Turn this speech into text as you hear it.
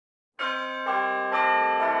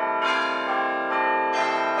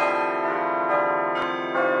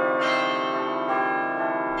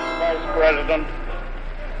President,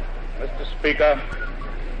 Mr. Speaker,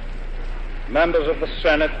 members of the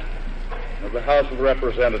Senate and of the House of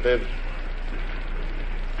Representatives,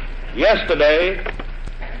 yesterday,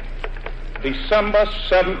 December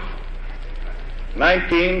 7th,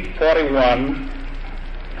 1941,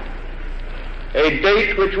 a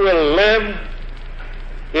date which will live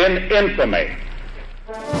in infamy.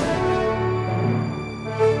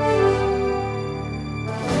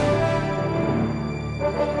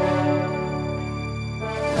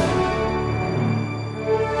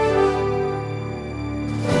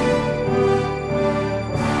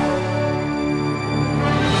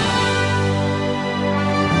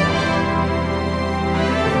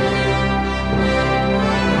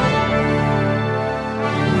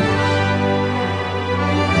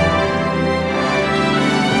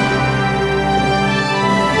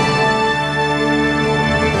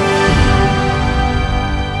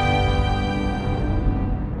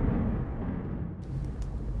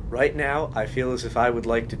 Right now, I feel as if I would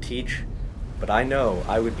like to teach, but I know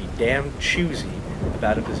I would be damn choosy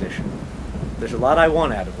about a position. There's a lot I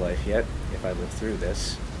want out of life yet, if I live through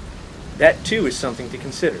this. That, too, is something to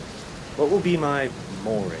consider. What will be my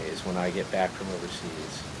mores when I get back from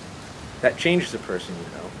overseas? That changes a person,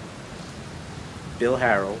 you know. Bill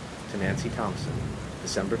Harrell to Nancy Thompson,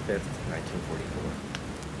 December 5th, 1944.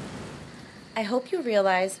 I hope you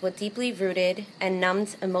realize what deeply rooted and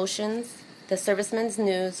numbed emotions the serviceman's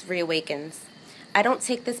news reawakens. I don't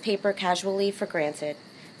take this paper casually for granted.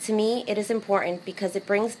 To me, it is important because it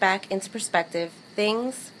brings back into perspective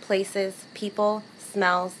things, places, people,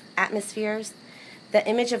 smells, atmospheres, the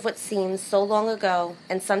image of what seems so long ago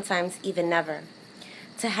and sometimes even never.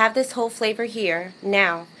 To have this whole flavor here,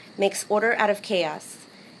 now, makes order out of chaos,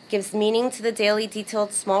 gives meaning to the daily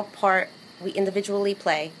detailed small part we individually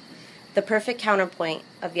play, the perfect counterpoint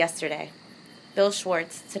of yesterday. Bill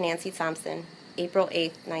Schwartz to Nancy Thompson, April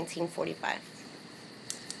 8, 1945.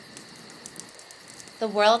 The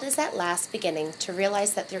world is at last beginning to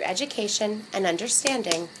realize that through education and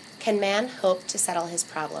understanding can man hope to settle his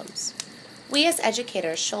problems. We as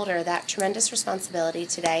educators shoulder that tremendous responsibility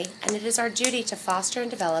today, and it is our duty to foster and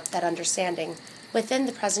develop that understanding within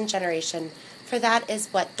the present generation, for that is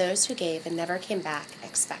what those who gave and never came back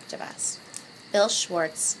expect of us. Bill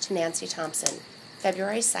Schwartz to Nancy Thompson,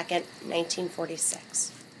 February 2nd,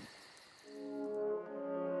 1946.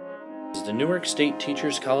 As the Newark State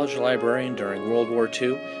Teachers College librarian during World War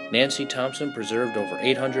II, Nancy Thompson preserved over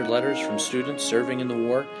 800 letters from students serving in the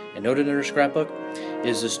war and noted in her scrapbook, "It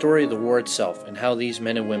is the story of the war itself and how these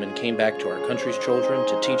men and women came back to our country's children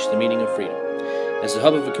to teach the meaning of freedom." As the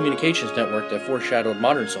hub of a communications network that foreshadowed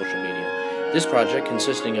modern social media, this project,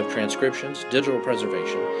 consisting of transcriptions, digital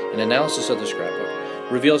preservation, and analysis of the scrapbook,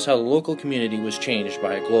 reveals how the local community was changed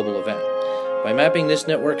by a global event. By mapping this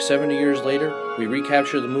network 70 years later, we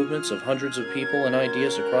recapture the movements of hundreds of people and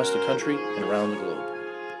ideas across the country and around the globe.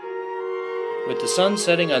 With the sun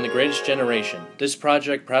setting on the greatest generation, this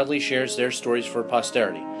project proudly shares their stories for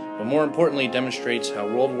posterity, but more importantly demonstrates how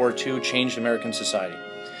World War II changed American society.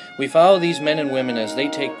 We follow these men and women as they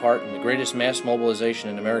take part in the greatest mass mobilization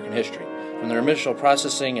in American history, from their initial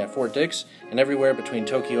processing at Fort Dix and everywhere between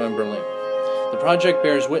Tokyo and Berlin. The project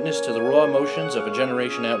bears witness to the raw emotions of a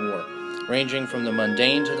generation at war, ranging from the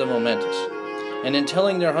mundane to the momentous. And in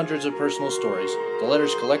telling their hundreds of personal stories, the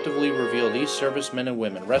letters collectively reveal these servicemen and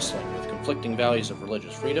women wrestling with conflicting values of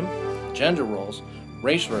religious freedom, gender roles,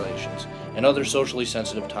 race relations, and other socially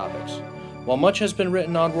sensitive topics. While much has been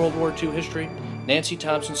written on World War II history, Nancy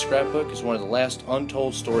Thompson's scrapbook is one of the last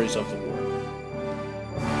untold stories of the war.